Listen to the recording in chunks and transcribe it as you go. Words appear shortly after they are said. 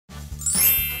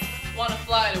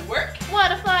fly to work?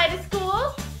 Wanna fly to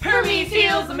school? Hermes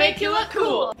Heels will make you look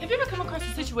cool. Have you ever come across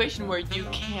a situation where you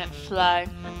can't fly?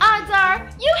 Odds are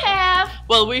you have.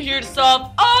 Well, we're here to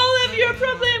solve all of your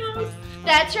problems.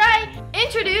 That's right.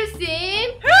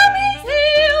 Introducing Hermes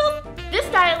Heels! this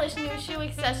stylish new shoe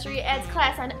accessory adds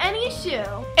class on any shoe.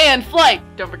 And flight.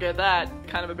 Don't forget that.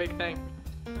 Kind of a big thing.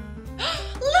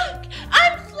 Look,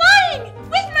 I'm flying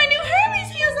with my new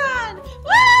Hermes Heels on.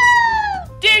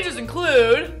 Woo! Dangers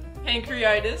include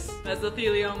pancreatitis,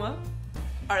 mesothelioma,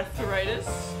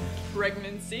 arthritis,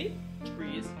 pregnancy.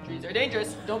 Trees are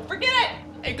dangerous. Don't forget it.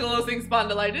 Ankylosing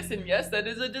spondylitis, and yes, that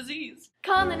is a disease.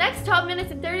 Call in the next 12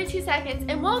 minutes and 32 seconds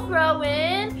and we'll throw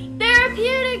in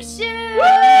therapeutic shoes. Here's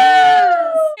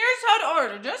how to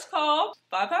order. Just call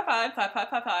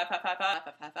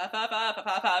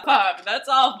 555-555-555-555-555-555. That's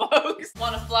all, folks.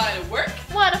 Wanna fly to work?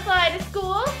 Wanna fly to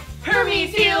school?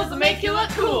 Hermes Heels will make you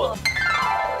look cool.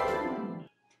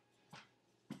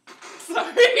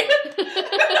 Sorry.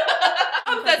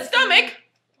 Up that stomach.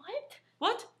 What?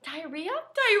 What? Diarrhea?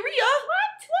 Diarrhea?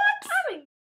 What?